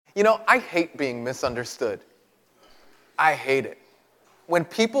You know, I hate being misunderstood. I hate it. When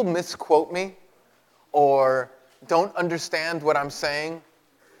people misquote me or don't understand what I'm saying,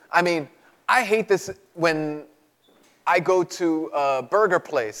 I mean, I hate this when I go to a burger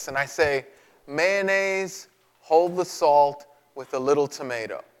place and I say, mayonnaise, hold the salt with a little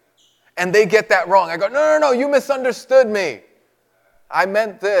tomato. And they get that wrong. I go, no, you misunderstood me. I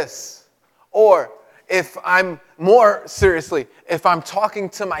meant this. Or if I'm talking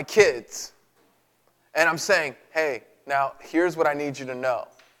to my kids and I'm saying, hey, now here's what I need you to know.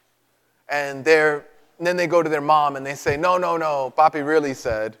 And then they go to their mom and they say, no, Papi really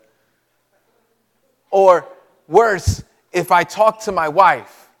said. Or worse, if I talk to my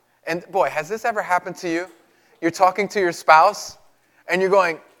wife, and boy, has this ever happened to you? You're talking to your spouse and you're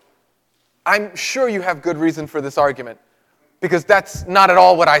going, I'm sure you have good reason for this argument because that's not at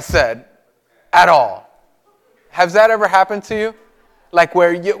all what I said, at all. Has that ever happened to you? Like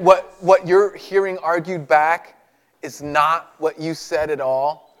where what you're hearing argued back is not what you said at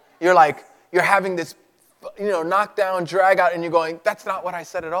all? You're having this, knockdown, drag out, and you're going, that's not what I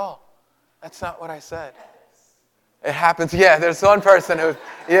said at all. That's not what I said. It happens. Yeah, there's one person who,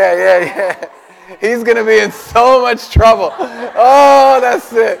 yeah. He's going to be in so much trouble. Oh,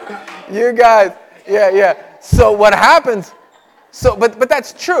 that's it. You guys, yeah. So what happens, but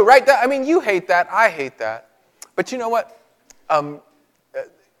that's true, right? You hate that. I hate that. But you know what?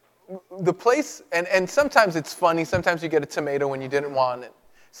 The place, and sometimes it's funny. Sometimes you get a tomato when you didn't want it.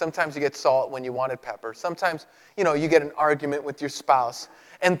 Sometimes you get salt when you wanted pepper. Sometimes, you get an argument with your spouse.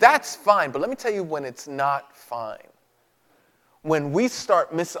 And that's fine. But let me tell you when it's not fine. When we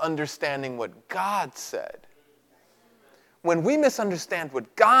start misunderstanding what God said. When we misunderstand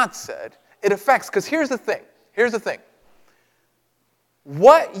what God said, it affects, because here's the thing.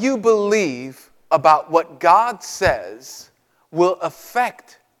 What you believe about what God says will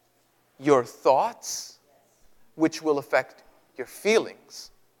affect your thoughts, which will affect your feelings,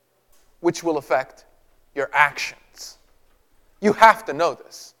 which will affect your actions. You have to know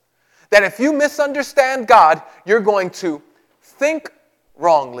this. That if you misunderstand God, you're going to think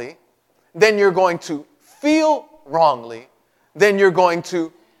wrongly, then you're going to feel wrongly, then you're going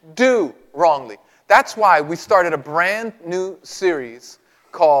to do wrongly. That's why we started a brand new series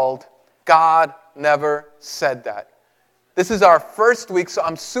called God Never Said That. This is our first week, so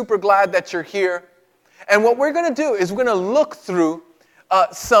I'm super glad that you're here. And what we're going to do is we're going to look through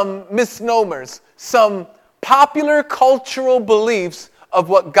some misnomers, some popular cultural beliefs of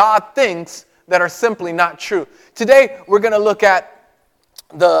what God thinks that are simply not true. Today, we're going to look at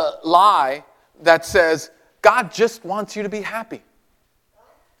the lie that says, God just wants you to be happy.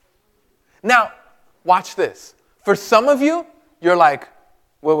 Now, watch this. For some of you, you're like,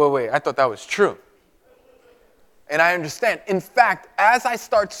 wait, I thought that was true. And I understand. In fact, as I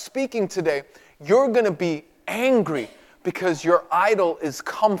start speaking today, you're going to be angry because your idol is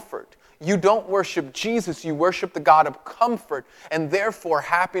comfort. You don't worship Jesus, you worship the God of comfort, and therefore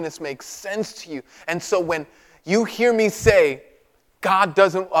happiness makes sense to you. And so when you hear me say, God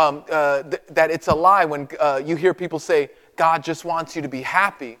doesn't, that it's a lie, when you hear people say, God just wants you to be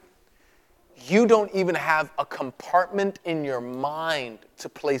happy, you don't even have a compartment in your mind to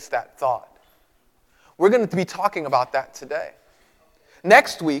place that thought. We're going to be talking about that today.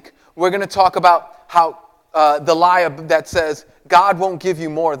 Next week, we're going to talk about how the lie that says, God won't give you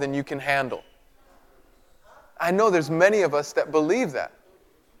more than you can handle. I know there's many of us that believe that,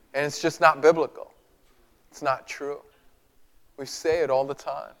 and it's just not biblical. It's not true. We say it all the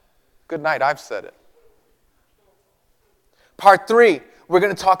time. Good night, I've said it. Part 3, we're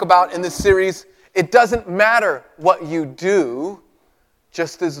going to talk about in this series, it doesn't matter what you do,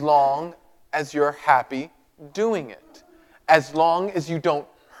 just as long as you're happy doing it. As long as you don't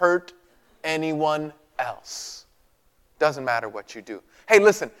hurt anyone else. Doesn't matter what you do. Hey,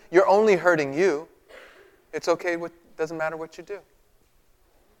 listen, you're only hurting you. It's okay, doesn't matter what you do.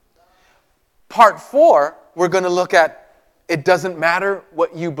 Part 4, we're going to look at it doesn't matter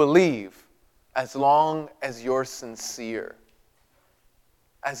what you believe as long as you're sincere.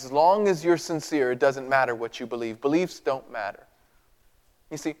 As long as you're sincere, it doesn't matter what you believe. Beliefs don't matter.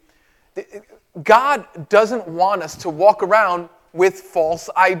 You see, God doesn't want us to walk around with false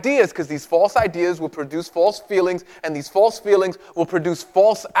ideas, because these false ideas will produce false feelings, and these false feelings will produce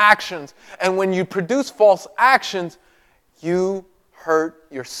false actions. And when you produce false actions, you hurt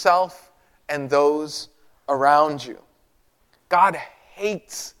yourself and those around you. God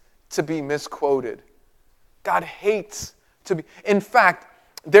hates to be misquoted. God hates to be... In fact,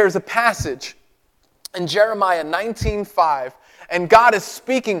 there's a passage in Jeremiah 19:5, and God is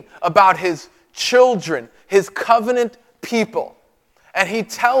speaking about his children, his covenant people. And he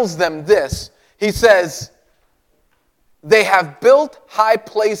tells them this. He says, they have built high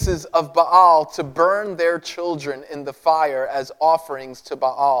places of Baal to burn their children in the fire as offerings to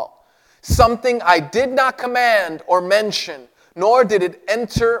Baal. Something I did not command or mention, nor did it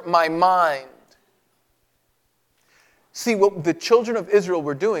enter my mind. See, what the children of Israel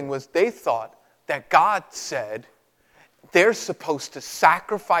were doing was they thought that God said they're supposed to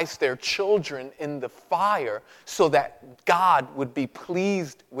sacrifice their children in the fire so that God would be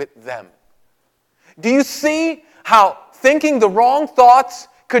pleased with them. Do you see how thinking the wrong thoughts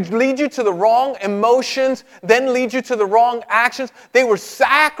could lead you to the wrong emotions, then lead you to the wrong actions? They were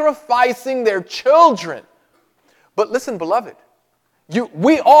sacrificing their children. But listen, beloved,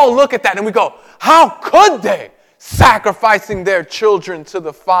 we all look at that and we go, how could they? Sacrificing their children to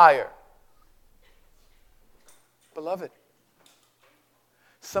the fire. Beloved,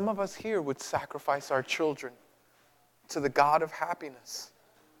 some of us here would sacrifice our children to the God of happiness.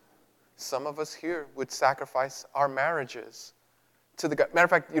 Some of us here would sacrifice our marriages to the God. Matter of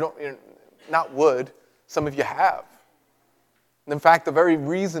fact, not would, some of you have. And in fact, the very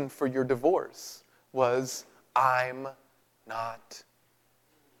reason for your divorce was, I'm not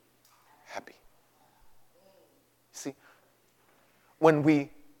happy. See, when we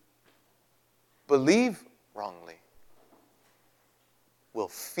believe wrongly, we'll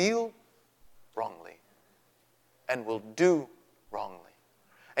feel wrongly, and we'll do wrongly.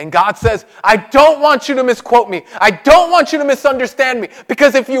 And God says, I don't want you to misquote me. I don't want you to misunderstand me.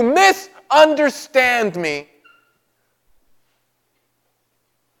 Because if you misunderstand me,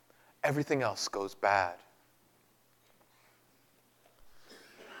 everything else goes bad.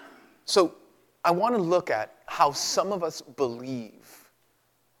 So I want to look at how some of us believe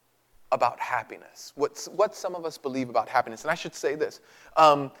about happiness. What some of us believe about happiness. And I should say this.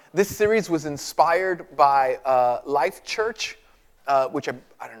 This series was inspired by Life Church, which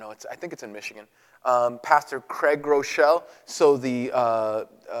I don't know, I think it's in Michigan. Pastor Craig Groeschel. So the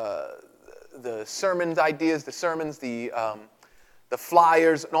sermon ideas, the sermons, the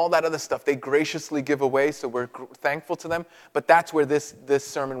flyers, and all that other stuff, they graciously give away, so we're thankful to them. But that's where this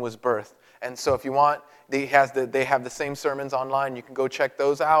sermon was birthed. And so if you want, they have the same sermons online. You can go check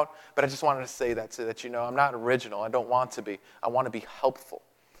those out. But I just wanted to say that so that you know I'm not original. I don't want to be. I want to be helpful.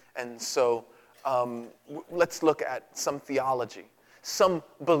 And so let's look at some theology, some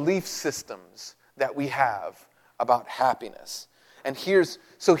belief systems that we have about happiness. And here's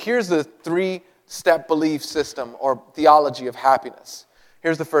the 3-step belief system or theology of happiness.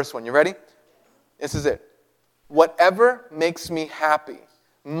 Here's the first one. You ready? This is it. Whatever makes me happy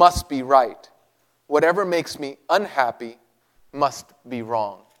must be right. Whatever makes me unhappy must be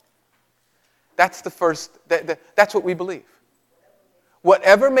wrong. That's the first, that's what we believe.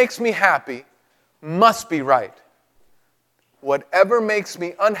 Whatever makes me happy must be right. Whatever makes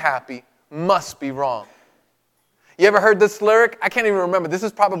me unhappy must be wrong. You ever heard this lyric? I can't even remember. This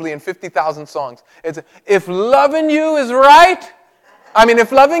is probably in 50,000 songs. It's, if loving you is right,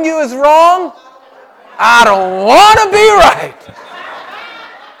 if loving you is wrong, I don't want to be right.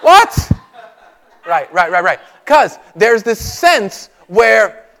 What? Right. Because there's this sense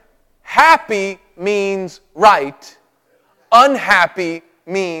where happy means right, unhappy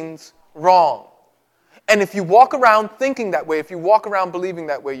means wrong. And if you walk around thinking that way, if you walk around believing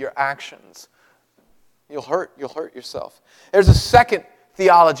that way, your actions, you'll hurt yourself. There's a second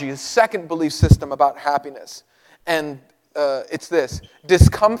theology, a second belief system about happiness. And it's this: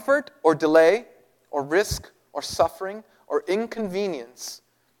 discomfort or delay or risk or suffering or inconvenience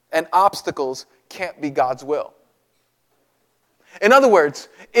and obstacles can't be God's will. In other words,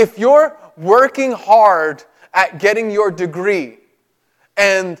 if you're working hard at getting your degree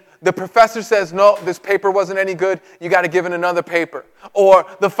and the professor says, no, this paper wasn't any good, you got to give in another paper. Or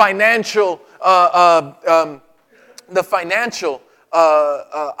the financial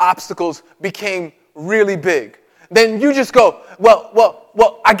obstacles became really big. Then you just go,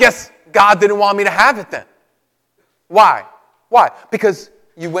 well, I guess God didn't want me to have it then. Why? Because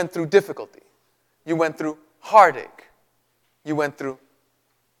you went through difficulty. You went through heartache. You went through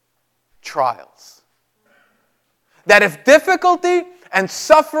trials. That if difficulty and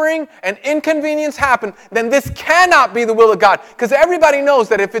suffering and inconvenience happen, then this cannot be the will of God. Because everybody knows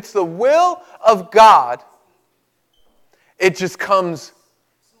that if it's the will of God, it just comes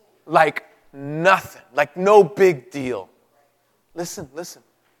like nothing, like no big deal. Listen.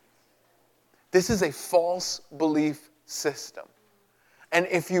 This is a false belief system. And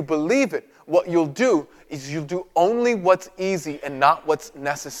if you believe it, what you'll do is you'll do only what's easy and not what's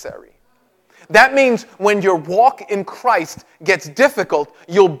necessary. That means when your walk in Christ gets difficult,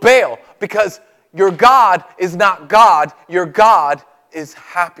 you'll bail because your God is not God. Your God is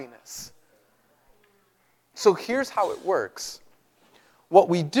happiness. So here's how it works. What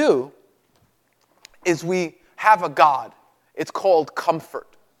we do is we have a God. It's called comfort.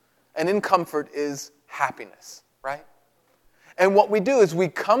 And in comfort is happiness, right? And what we do is we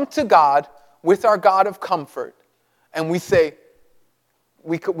come to God with our God of comfort, and we say,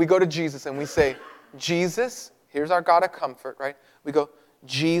 we go to Jesus and we say, Jesus, here's our God of comfort, right? We go,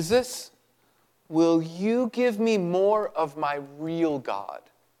 Jesus, will you give me more of my real God?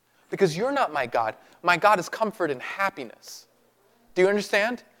 Because you're not my God. My God is comfort and happiness. Do you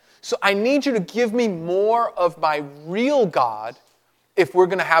understand? So I need you to give me more of my real God if we're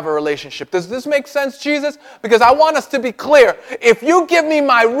going to have a relationship. Does this make sense, Jesus? Because I want us to be clear. If you give me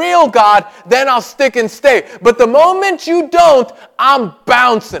my real God, then I'll stick and stay. But the moment you don't, I'm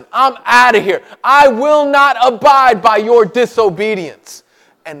bouncing. I'm out of here. I will not abide by your disobedience.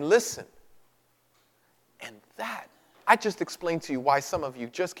 And listen, and that, I just explained to you why some of you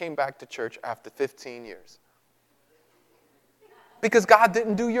just came back to church after 15 years. Because God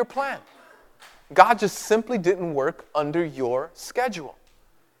didn't do your plan. God just simply didn't work under your schedule.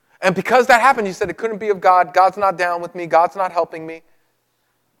 And because that happened, you said it couldn't be of God. God's not down with me. God's not helping me.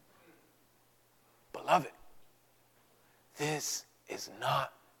 Beloved, this is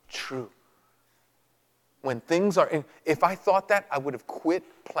not true. When things are, if I thought that, I would have quit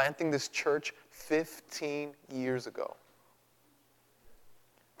planting this church 15 years ago.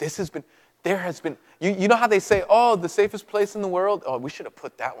 There has been, you know how they say, oh, the safest place in the world? Oh, we should have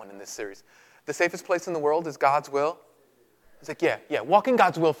put that one in this series. The safest place in the world is God's will. It's like, yeah, walk in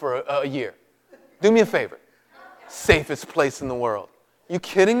God's will for a year. Do me a favor. Safest place in the world. You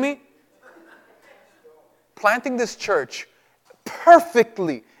kidding me? Planting this church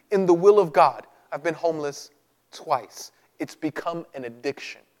perfectly in the will of God. I've been homeless twice. It's become an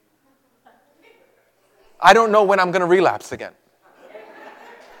addiction. I don't know when I'm going to relapse again.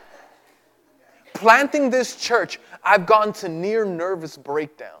 Planting this church, I've gone to near nervous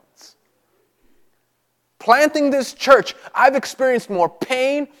breakdowns. Planting this church, I've experienced more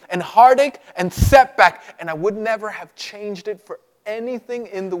pain and heartache and setback, and I would never have changed it for anything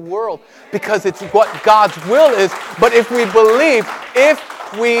in the world because it's what God's will is. But if we believe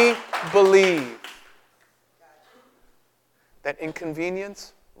that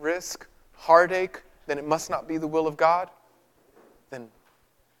inconvenience, risk, heartache, then it must not be the will of God, then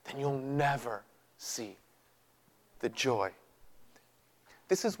you'll never see the joy.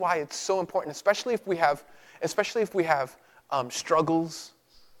 This is why it's so important, especially if we have struggles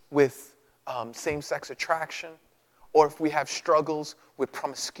with same-sex attraction, or if we have struggles with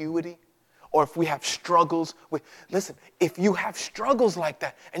promiscuity, or if we have struggles with, listen, if you have struggles like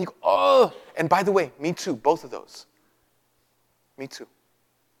that, and you go, oh, and by the way, me too, both of those. Me too.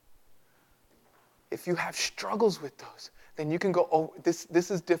 If you have struggles with those, then you can go, oh, this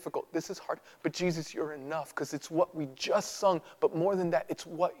is difficult, this is hard, but Jesus, you're enough, because it's what we just sung, but more than that, it's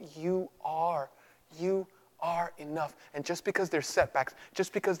what you are. You are enough. And just because there's setbacks,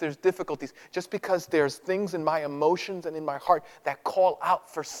 just because there's difficulties, just because there's things in my emotions and in my heart that call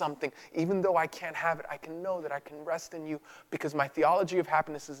out for something, even though I can't have it, I can know that I can rest in you, because my theology of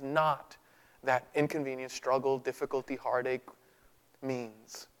happiness is not that inconvenience, struggle, difficulty, heartache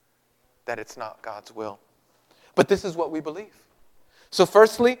means that it's not God's will. But this is what we believe. So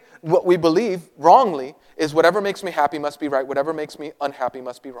firstly, what we believe wrongly is whatever makes me happy must be right. Whatever makes me unhappy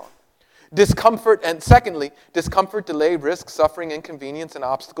must be wrong. Discomfort, and secondly, discomfort, delay, risk, suffering, inconvenience, and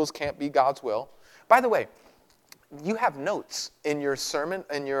obstacles can't be God's will. By the way, you have notes in your sermon,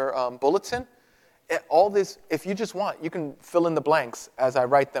 in your bulletin. All this, if you just want, you can fill in the blanks as I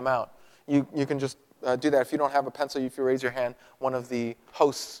write them out. You can just do that. If you don't have a pencil, if you raise your hand, one of the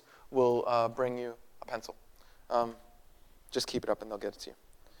hosts will bring you a pencil. Just keep it up and they'll get it to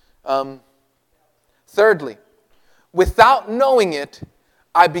you. Thirdly, without knowing it,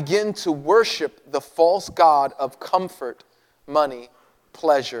 I begin to worship the false god of comfort, money,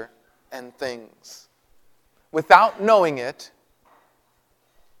 pleasure, and things. Without knowing it,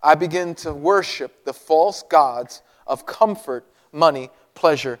 I begin to worship the false gods of comfort, money,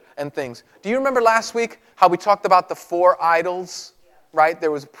 pleasure, and things. Do you remember last week how we talked about the 4 idols? Right?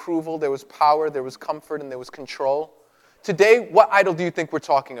 There was approval, there was power, there was comfort, and there was control. Today, what idol do you think we're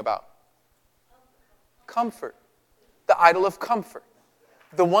talking about? Comfort. The idol of comfort.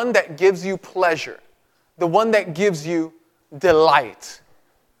 The one that gives you pleasure. The one that gives you delight.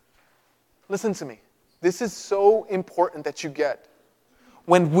 Listen to me. This is so important that you get.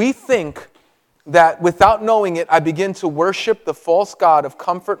 When we think that without knowing it, I begin to worship the false god of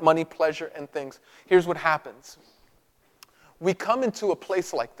comfort, money, pleasure, and things, here's what happens. We come into a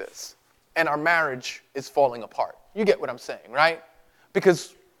place like this, and our marriage is falling apart. You get what I'm saying, right?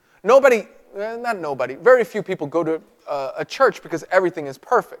 Because very few people go to a church because everything is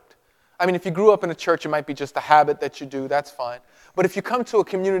perfect. I mean, if you grew up in a church, it might be just a habit that you do, that's fine. But if you come to a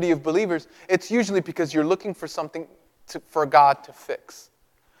community of believers, it's usually because you're looking for something for God to fix.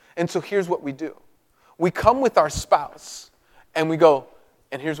 And so here's what we do. We come with our spouse, and we go,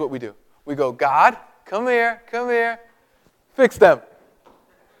 and here's what we do. We go, God, come here, fix them.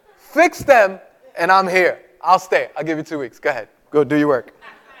 Fix them, and I'm here. I'll stay. I'll give you 2 weeks. Go ahead. Go do your work.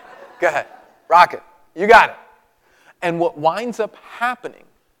 Go ahead. Rock it. You got it. And what winds up happening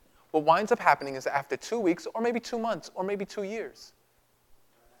is after 2 weeks, or maybe 2 months, or maybe 2 years,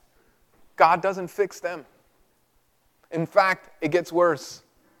 God doesn't fix them. In fact, it gets worse.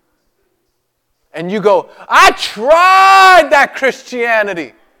 And you go, I tried that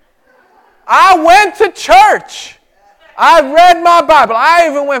Christianity. I went to church. I read my Bible. I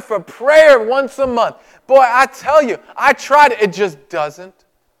even went for prayer once a month. Boy, I tell you, I tried it. It just doesn't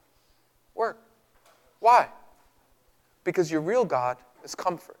work. Why? Because your real God is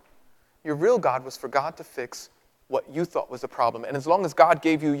comfort. Your real God was for God to fix what you thought was the problem. And as long as God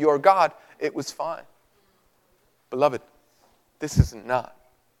gave you your God, it was fine. Beloved, this is not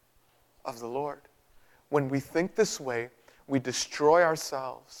of the Lord. When we think this way, we destroy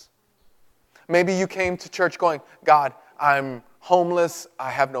ourselves. Maybe you came to church going, God, I'm homeless,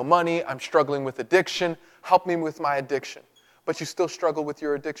 I have no money, I'm struggling with addiction, help me with my addiction. But you still struggle with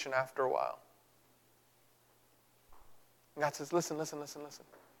your addiction after a while. And God says, listen.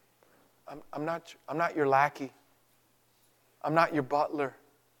 I'm not your lackey. I'm not your butler.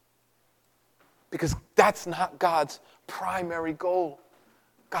 Because that's not God's primary goal.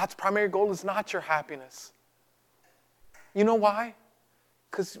 God's primary goal is not your happiness. You know why?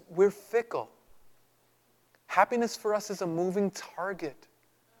 Because we're fickle. Happiness for us is a moving target.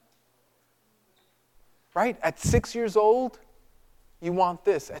 Right? At 6 years old, you want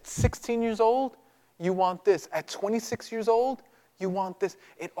this. At 16 years old, you want this. At 26 years old, you want this.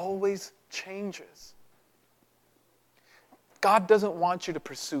 It always changes. God doesn't want you to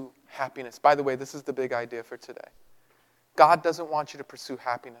pursue happiness. By the way, this is the big idea for today. God doesn't want you to pursue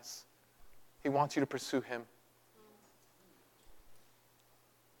happiness. He wants you to pursue Him.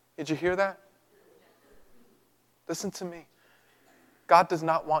 Did you hear that? Listen to me. God does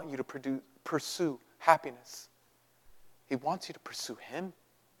not want you to pursue happiness. He wants you to pursue Him.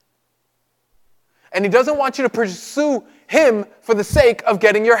 And He doesn't want you to pursue Him for the sake of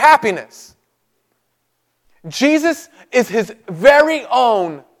getting your happiness. Jesus is His very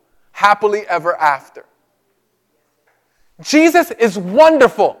own happily ever after. Jesus is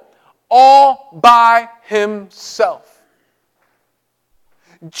wonderful all by Himself.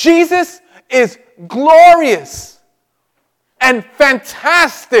 Jesus is glorious and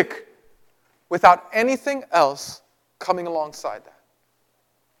fantastic without anything else coming alongside that.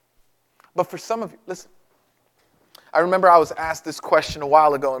 But for some of you, listen, I remember I was asked this question a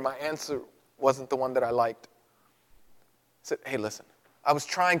while ago and my answer wasn't the one that I liked. I said, hey, listen, I was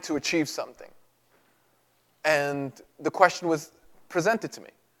trying to achieve something. And the question was presented to me.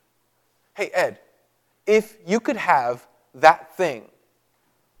 Hey, Ed, if you could have that thing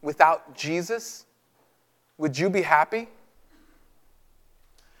without Jesus, would you be happy?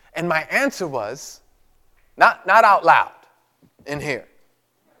 And my answer was, not out loud in here.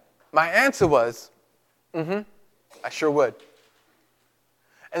 My answer was, I sure would.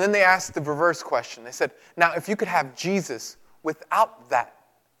 And then they asked the reverse question. They said, now if you could have Jesus without that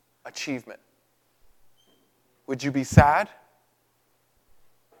achievement, would you be sad?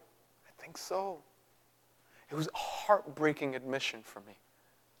 I think so. It was a heartbreaking admission for me.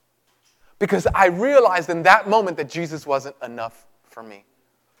 Because I realized in that moment that Jesus wasn't enough for me.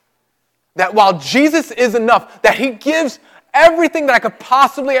 That while Jesus is enough, that He gives everything that I could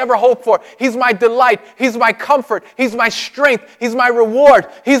possibly ever hope for. He's my delight. He's my comfort. He's my strength. He's my reward.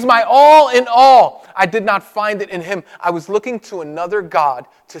 He's my all in all. I did not find it in Him. I was looking to another God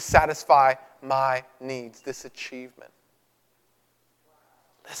to satisfy my needs, this achievement.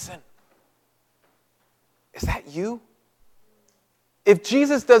 Listen, is that you? If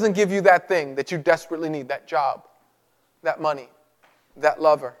Jesus doesn't give you that thing that you desperately need, that job, that money, that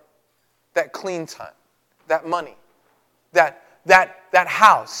lover, that clean time, that money, that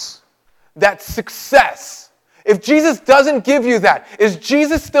house, that success. If Jesus doesn't give you that, is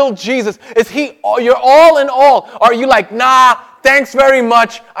Jesus still Jesus? Is He your all in all? Or are you like, nah, thanks very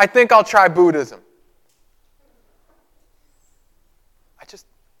much, I think I'll try Buddhism?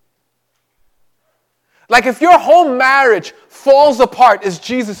 Like if your whole marriage falls apart, is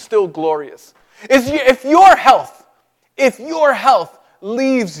Jesus still glorious? If your health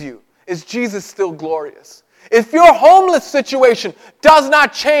leaves you, is Jesus still glorious? If your homeless situation does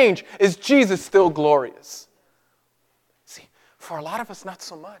not change, is Jesus still glorious? See, for a lot of us, not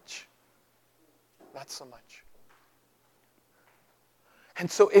so much. Not so much. And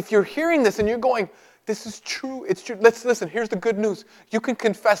so if you're hearing this and you're going, this is true, it's true. Let's listen, here's the good news. You can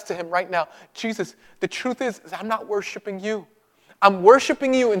confess to him right now, Jesus, the truth is I'm not worshiping you. I'm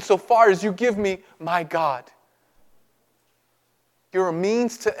worshiping you insofar as you give me my God. You're a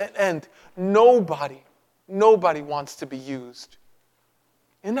means to an end. Nobody wants to be used.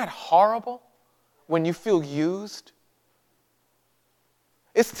 Isn't that horrible when you feel used?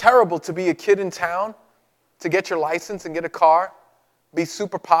 It's terrible to be a kid in town, to get your license and get a car, be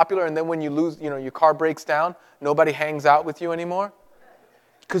super popular, and then when you lose, your car breaks down, nobody hangs out with you anymore.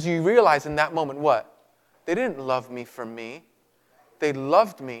 Because you realize in that moment, what? They didn't love me for me. They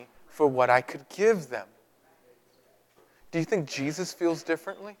loved me for what I could give them. Do you think Jesus feels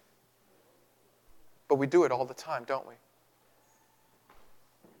differently? But we do it all the time, don't we?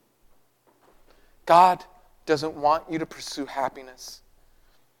 God doesn't want you to pursue happiness.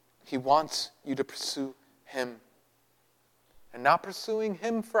 He wants you to pursue him. And not pursuing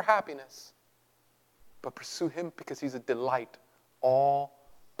him for happiness, but pursue him because he's a delight all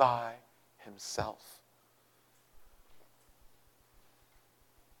by himself.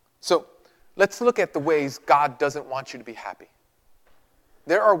 So, let's look at the ways God doesn't want you to be happy.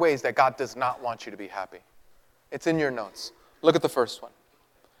 There are ways that God does not want you to be happy. It's in your notes. Look at the first one.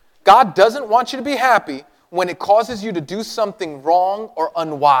 God doesn't want you to be happy when it causes you to do something wrong or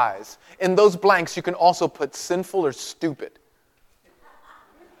unwise. In those blanks, you can also put sinful or stupid.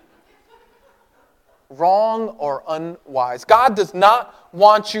 Wrong or unwise. God does not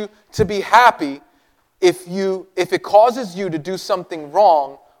want you to be happy if it causes you to do something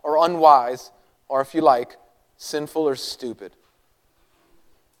wrong or unwise, or if you like, sinful or stupid.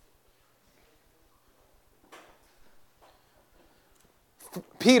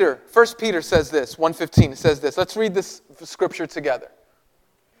 First Peter says this, 1:15 says this. Let's read this scripture together.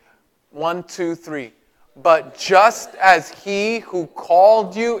 1, 2, 3. But just as he who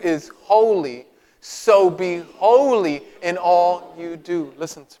called you is holy, so be holy in all you do.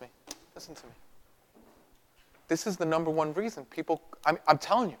 Listen to me. Listen to me. This is the number one reason people, I'm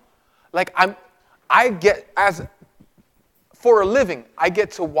telling you, for a living, I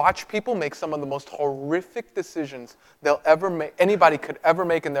get to watch people make some of the most horrific decisions anybody could ever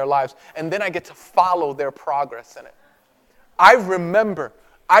make in their lives, and then I get to follow their progress in it. I remember,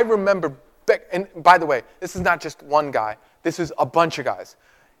 and by the way, this is not just one guy, this is a bunch of guys.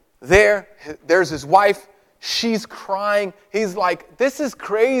 There's his wife, she's crying, he's like, this is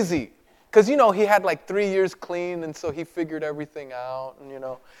crazy. Because, he had 3 years clean, and so he figured everything out,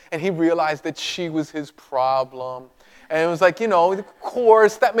 and he realized that she was his problem. And it was like, of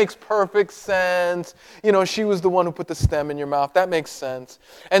course, that makes perfect sense. She was the one who put the stem in your mouth. That makes sense.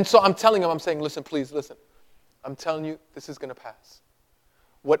 And so I'm telling him, I'm saying, listen, please, listen. I'm telling you, this is going to pass.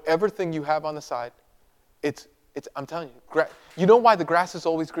 Whatever thing you have on the side, I'm telling you, you know why the grass is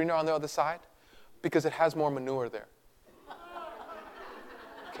always greener on the other side? Because it has more manure there.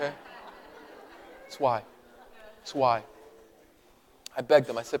 Okay? That's why. That's why. I begged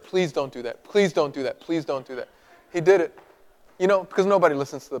him. I said, please don't do that. Please don't do that. Please don't do that. He did it. Because nobody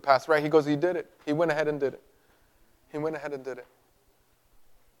listens to the pastor, right? He goes, he did it. He went ahead and did it. He went ahead and did it.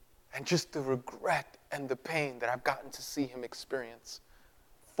 And just the regret and the pain that I've gotten to see him experience.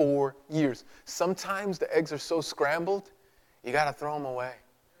 4 years. Sometimes the eggs are so scrambled, you got to throw them away.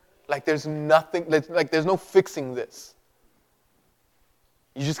 There's nothing, there's no fixing this.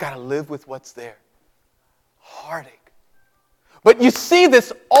 You just got to live with what's there. Heartache. But you see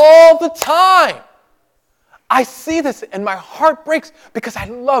this all the time. I see this and my heart breaks because I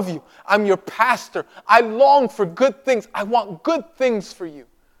love you. I'm your pastor. I long for good things. I want good things for you.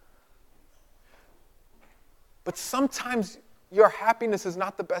 But sometimes your happiness is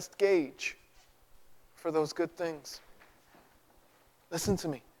not the best gauge for those good things. Listen to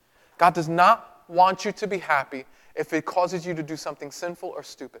me. God does not want you to be happy if it causes you to do something sinful or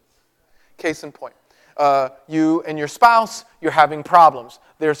stupid. Case in point. You and your spouse, you're having problems.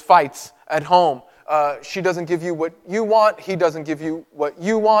 There's fights at home. She doesn't give you what you want. He doesn't give you what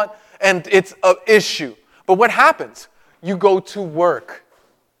you want. And it's an issue. But what happens? You go to work.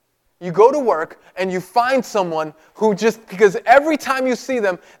 You go to work and you find someone who because every time you see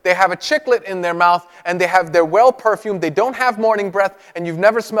them, they have a chiclet in their mouth and they're well perfumed, they don't have morning breath, and you've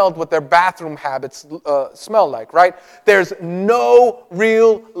never smelled what their bathroom habits smell like, right? There's no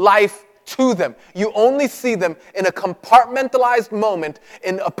real life to them. You only see them in a compartmentalized moment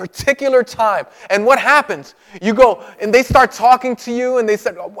in a particular time. And what happens? You go and they start talking to you and they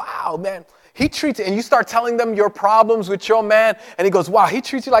said, oh, wow, man, He treats you, and you start telling them your problems with your man, and he goes, wow, he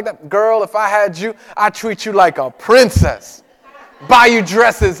treats you like that? Girl, if I had you, I'd treat you like a princess. Buy you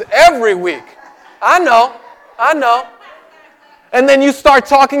dresses every week. I know. And then you start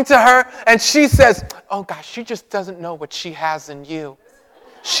talking to her, and she says, oh gosh, she just doesn't know what she has in you.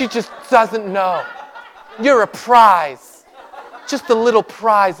 She just doesn't know. You're a prize. Just a little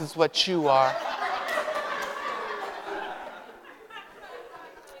prize is what you are.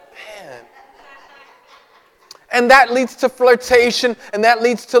 Man. And that leads to flirtation, and that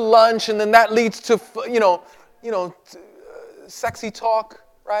leads to lunch, and then that leads to, sexy talk,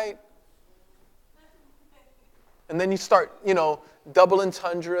 right? And then you start, double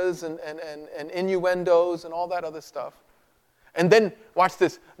entendres and innuendos and all that other stuff. And then, watch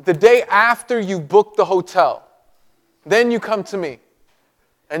this, the day after you book the hotel, then you come to me.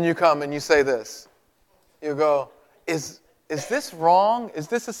 And you come and you say this. You go, is this wrong? Is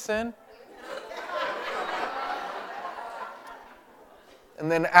this a sin?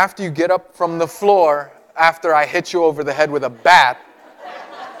 And then after you get up from the floor, after I hit you over the head with a bat,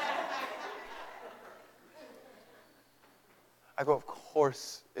 I go, of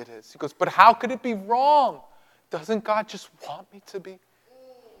course it is. He goes, but how could it be wrong? Doesn't God just want me to be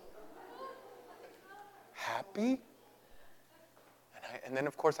happy? And then,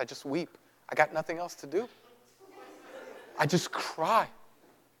 of course, I just weep. I got nothing else to do. I just cry.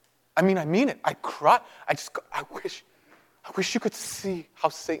 I mean it. I cry. I wish you could see how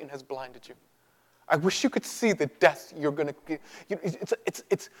Satan has blinded you. I wish you could see the death you're going to get.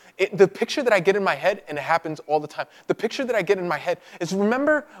 The picture that I get in my head, and it happens all the time, the picture that I get in my head is,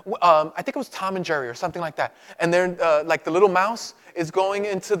 remember, I think it was Tom and Jerry or something like that, and they're like the little mouse is going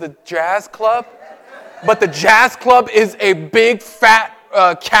into the jazz club, but the jazz club is a big fat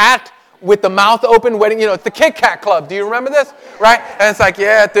cat with the mouth open waiting, it's the Kit Kat Club. Do you remember this? Right? And it's like,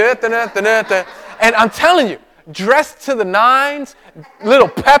 yeah, and I'm telling you, dressed to the nines, little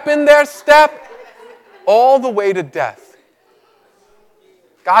pep in their step, all the way to death.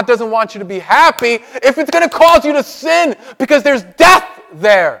 God doesn't want you to be happy if it's going to cause you to sin, because there's death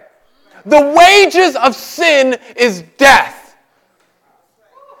there. The wages of sin is death.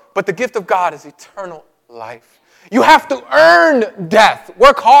 But the gift of God is eternal life. You have to earn death.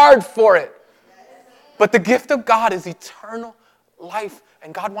 Work hard for it. But the gift of God is eternal life.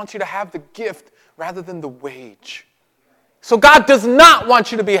 And God wants you to have the gift rather than the wage. So God does not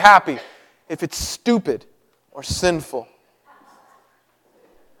want you to be happy if it's stupid or sinful.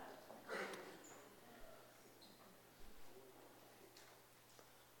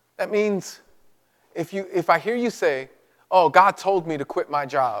 That means if I hear you say, oh, God told me to quit my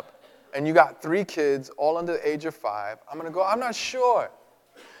job, and you got 3 kids, all under the age of 5, I'm going to go, I'm not sure.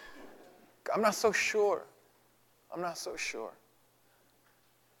 I'm not so sure.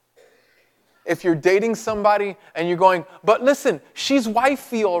 If you're dating somebody and you're going, but listen, she's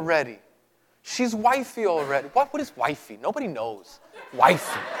wifey already. What is wifey? Nobody knows.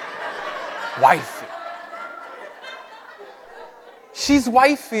 Wifey. She's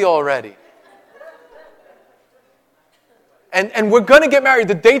wifey already. And we're going to get married.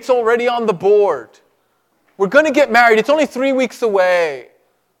 The date's already on the board. We're going to get married. It's only 3 weeks away.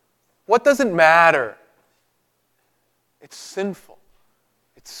 What does it matter? It's sinful.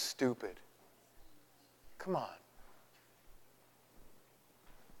 It's stupid. Come on.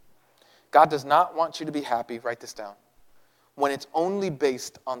 God does not want you to be happy, write this down, when it's only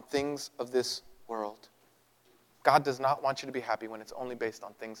based on things of this world. God does not want you to be happy when it's only based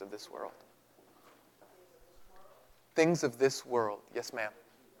on things of this world. Things of this world. Yes, ma'am.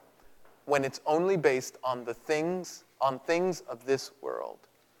 When it's only based on things of this world.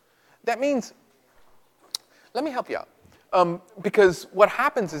 That means, let me help you out. Because what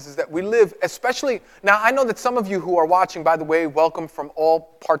happens is that we live, especially, now I know that some of you who are watching, by the way, welcome from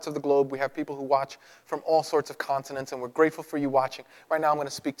all parts of the globe. We have people who watch from all sorts of continents, and we're grateful for you watching. Right now I'm going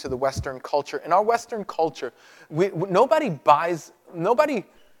to speak to the Western culture. In our Western culture,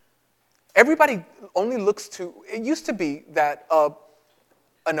 everybody only looks to, it used to be that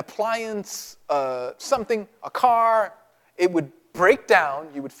an appliance, something, a car, it would break down,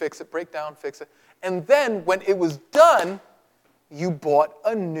 you would fix it, break down, fix it. And then when it was done, you bought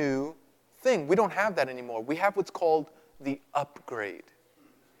a new thing. We don't have that anymore. We have what's called the upgrade.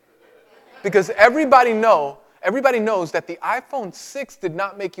 Because everybody knows that the iPhone 6 did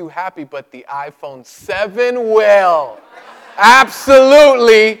not make you happy, but the iPhone 7 will.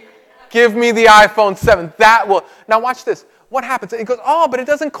 Absolutely. Give me the iPhone 7. That will. Now watch this. What happens? It goes, oh, but it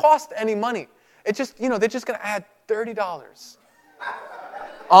doesn't cost any money. It just, they're just going to add $30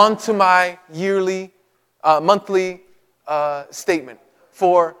 onto my monthly statement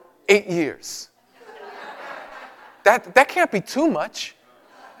for 8 years. That can't be too much.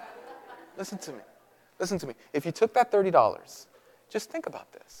 Listen to me. Listen to me. If you took that $30, just think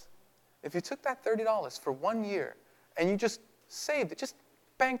about this. If you took that $30 for 1 year and you just saved it, just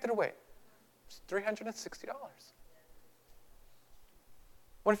banked it away, it's $360.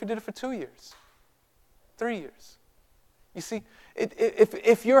 What if you did it for 2 years? 3 years? You see,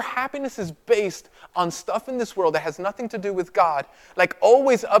 if your happiness is based on stuff in this world that has nothing to do with God, like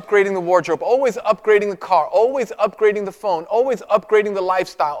always upgrading the wardrobe, always upgrading the car, always upgrading the phone, always upgrading the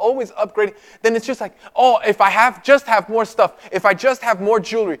lifestyle, always upgrading, then it's just like, oh, if I just have more stuff, if I just have more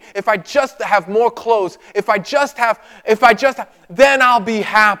jewelry, if I just have more clothes, if I just have, then I'll be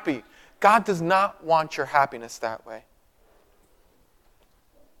happy. God does not want your happiness that way.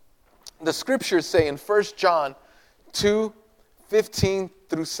 The scriptures say in 1 John 2:15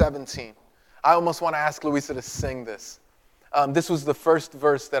 through 17. I almost want to ask Louisa to sing this. This was the first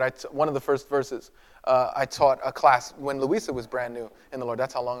verse one of the first verses I taught a class when Louisa was brand new in the Lord.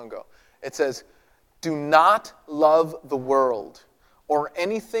 That's how long ago. It says, "Do not love the world or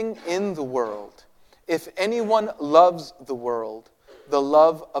anything in the world. If anyone loves the world, the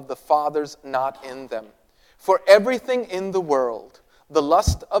love of the Father's not in them. For everything in the world, the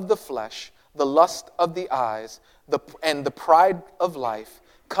lust of the flesh, the lust of the eyes, and the pride of life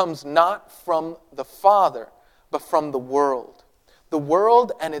comes not from the Father, but from the world. The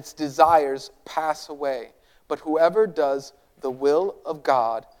world and its desires pass away, but whoever does the will of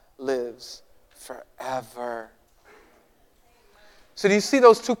God lives forever." So do you see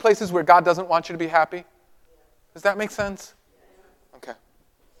those two places where God doesn't want you to be happy? Does that make sense? Okay.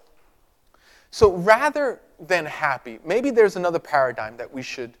 So rather than happy, maybe there's another paradigm that we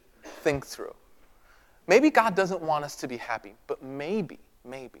should think through. Maybe God doesn't want us to be happy, but maybe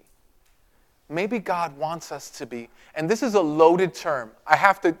God wants us to be, and this is a loaded term. I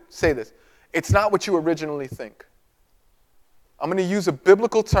have to say this. It's not what you originally think. I'm going to use a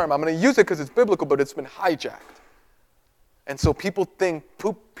biblical term. I'm going to use it because it's biblical, but it's been hijacked. And so people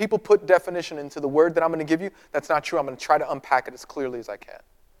put definition into the word that I'm going to give you. That's not true. I'm going to try to unpack it as clearly as I can.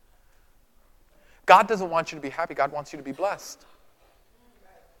 God doesn't want you to be happy. God wants you to be blessed.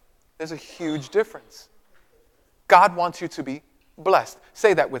 There's a huge difference. God wants you to be blessed.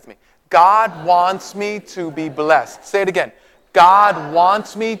 Say that with me. God wants me to be blessed. Say it again. God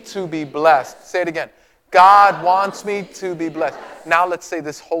wants me to be blessed. Say it again. God wants me to be blessed. Now let's say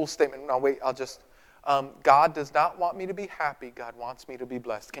this whole statement. No, wait, God does not want me to be happy. God wants me to be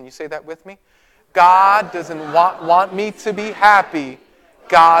blessed. Can you say that with me? God doesn't want me to be happy.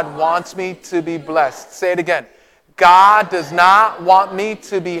 God wants me to be blessed. Say it again. God does not want me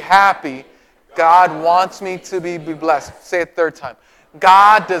to be happy. God wants me to be blessed. Say it third time.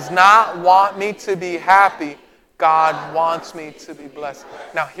 God does not want me to be happy. God wants me to be blessed.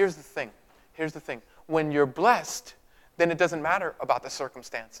 Now, here's the thing. When you're blessed, then it doesn't matter about the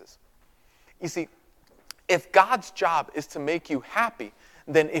circumstances. You see, if God's job is to make you happy,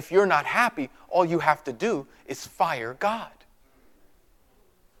 then if you're not happy, all you have to do is fire God.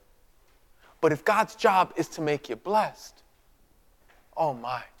 But if God's job is to make you blessed, oh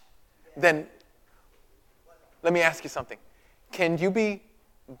my, then let me ask you something. Can you be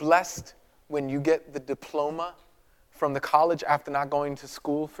blessed when you get the diploma from the college after not going to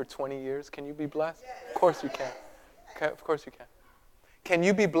school for 20 years? Can you be blessed? Of course you can. Okay, of course you can. Can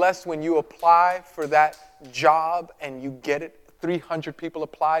you be blessed when you apply for that job and you get it? 300 people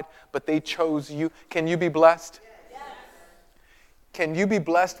applied, but they chose you. Can you be blessed? Can you be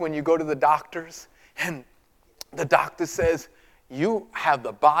blessed when you go to the doctors and the doctor says, you have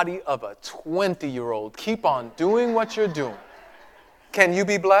the body of a 20-year-old. Keep on doing what you're doing. Can you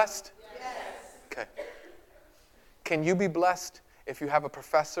be blessed? Yes. Okay. Can you be blessed if you have a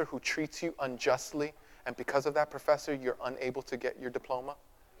professor who treats you unjustly and because of that professor you're unable to get your diploma?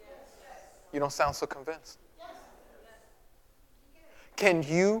 Yes. You don't sound so convinced. Yes. Can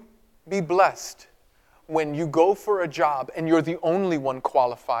you be blessed when you go for a job and you're the only one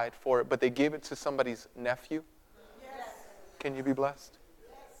qualified for it, but they gave it to somebody's nephew? Yes. Can you be blessed?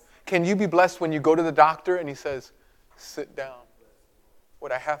 Yes. Can you be blessed when you go to the doctor and he says, sit down.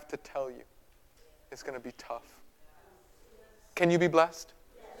 What I have to tell you is going to be tough. Can you be blessed?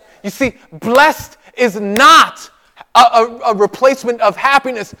 You see, blessed is not a replacement of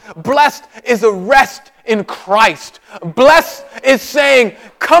happiness. Blessed is a rest in Christ. Blessed is saying,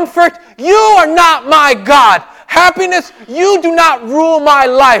 comfort, you are not my God. Happiness, you do not rule my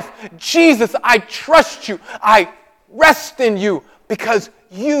life. Jesus, I trust you. I rest in you because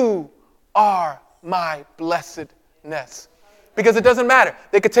you are my blessedness. Because it doesn't matter.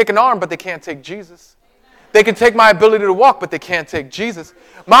 They could take an arm, but they can't take Jesus. They can take my ability to walk, but they can't take Jesus.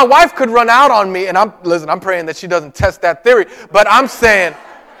 My wife could run out on me, and I'm praying that she doesn't test that theory, but I'm saying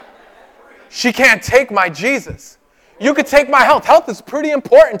she can't take my Jesus. You could take my health. Health is pretty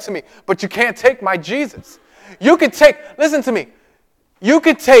important to me, but you can't take my Jesus. You could take, listen to me, you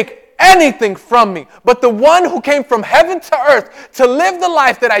could take anything from me, but the one who came from heaven to earth to live the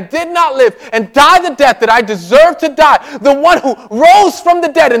life that I did not live and die the death that I deserved to die, the one who rose from the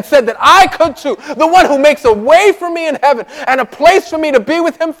dead and said that I could too, the one who makes a way for me in heaven and a place for me to be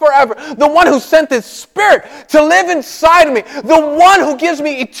with him forever, the one who sent his spirit to live inside of me, the one who gives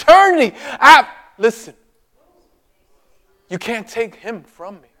me eternity. Listen, you can't take him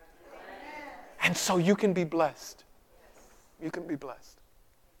from me. And so you can be blessed. You can be blessed.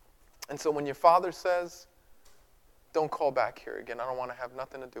 And so when your father says, don't call back here again, I don't want to have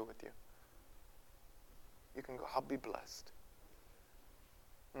nothing to do with you, you can go, I'll be blessed.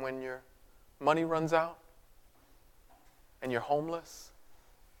 When your money runs out and you're homeless,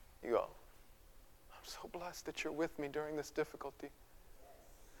 you go, I'm so blessed that you're with me during this difficulty.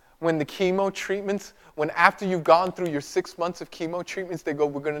 When the chemo treatments, when after you've gone through your 6 months of chemo treatments, they go,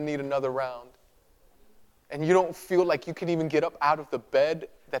 we're going to need another round. And you don't feel like you can even get up out of the bed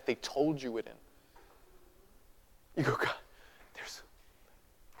that they told you it in. You go, God,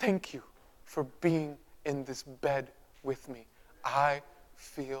 thank you for being in this bed with me. I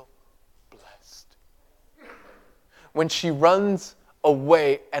feel blessed. When she runs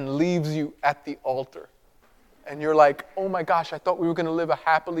away and leaves you at the altar, and you're like, oh my gosh, I thought we were going to live a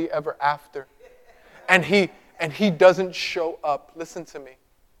happily ever after. And he doesn't show up. Listen to me.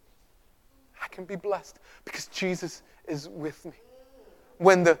 I can be blessed because Jesus is with me.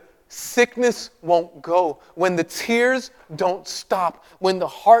 When the sickness won't go, when the tears don't stop, when the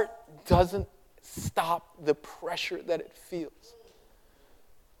heart doesn't stop the pressure that it feels.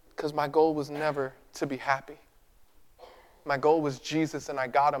 Because my goal was never to be happy. My goal was Jesus, and I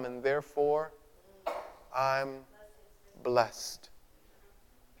got him, and therefore I'm blessed.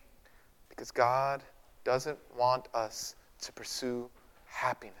 Because God doesn't want us to pursue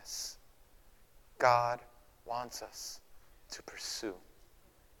happiness. God wants us to pursue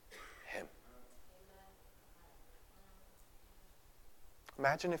him.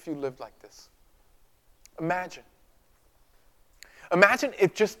 Imagine if you lived like this. Imagine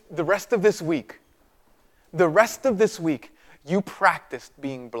if just the rest of this week, you practiced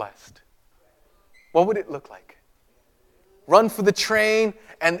being blessed. What would it look like? Run for the train,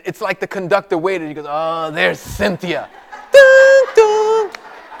 and it's like the conductor waited. He goes, oh, there's Cynthia. Dun, dun.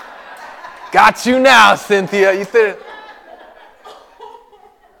 Got you now, Cynthia. You said it.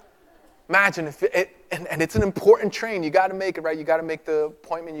 Imagine if and it's an important train. You got to make it, right? You got to make the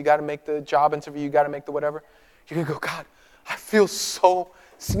appointment. You got to make the job interview. You got to make the whatever. You're going to go, God, I feel so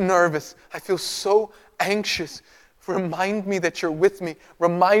nervous. I feel so anxious. Remind me that you're with me.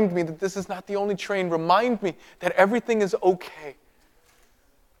 Remind me that this is not the only train. Remind me that everything is okay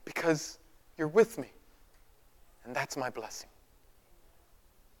because you're with me. And that's my blessing.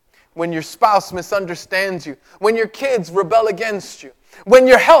 When your spouse misunderstands you, when your kids rebel against you, when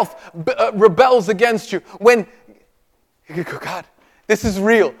your health rebels against you, when you go, God, this is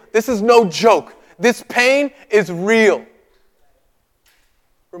real. This is no joke. This pain is real.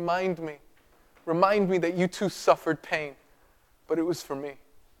 Remind me that you too suffered pain, but it was for me.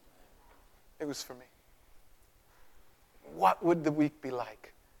 It was for me. What would the week be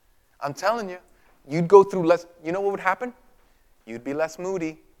like? I'm telling you, you'd go through less. You know what would happen? You'd be less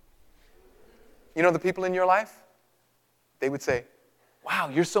moody. You know the people in your life? They would say, wow,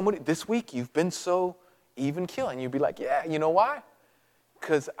 you're so moody. This week you've been so even keel. And you'd be like, yeah, you know why?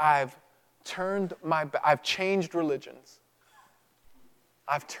 Because I've changed religions.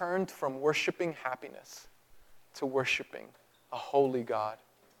 I've turned from worshiping happiness to worshiping a holy God.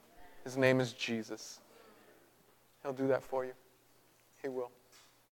 His name is Jesus. He'll do that for you. He will.